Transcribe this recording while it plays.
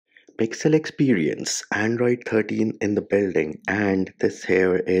Pixel experience, Android 13 in the building, and this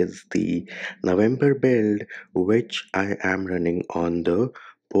here is the November build which I am running on the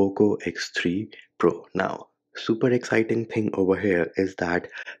Poco X3 Pro. Now, super exciting thing over here is that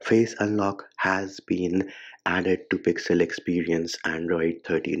Face Unlock has been added to Pixel experience Android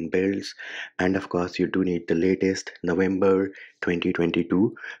 13 builds, and of course, you do need the latest November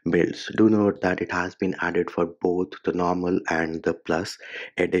 2022 builds. Do note that it has been added for both the normal and the plus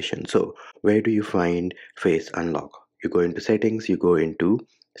edition. So where do you find face unlock? You go into settings, you go into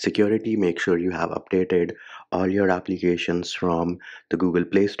security, make sure you have updated all your applications from the Google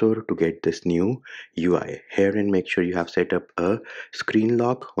Play Store to get this new UI. Herein, make sure you have set up a screen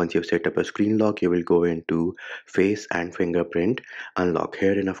lock. Once you've set up a screen lock, you will go into face and fingerprint unlock.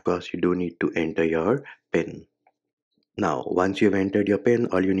 Herein, of course, you do need to enter your PIN. Now, once you've entered your PIN,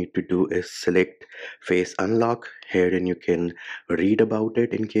 all you need to do is select Face Unlock. Herein you can read about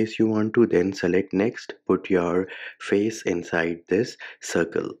it in case you want to, then select Next, put your face inside this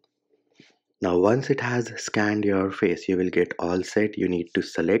circle. Now, once it has scanned your face, you will get all set. You need to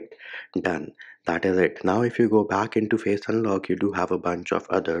select Done. That is it. Now, if you go back into Face Unlock, you do have a bunch of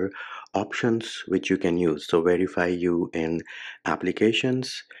other options which you can use. So, verify you in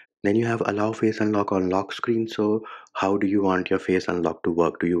applications. Then you have allow face unlock on lock screen. So, how do you want your face unlock to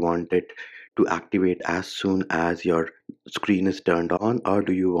work? Do you want it to activate as soon as your screen is turned on, or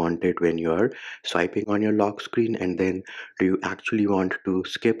do you want it when you're swiping on your lock screen? And then do you actually want to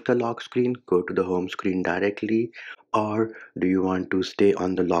skip the lock screen, go to the home screen directly, or do you want to stay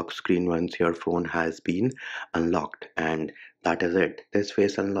on the lock screen once your phone has been unlocked? And that is it. This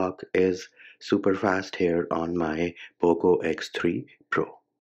face unlock is super fast here on my Poco X3 Pro.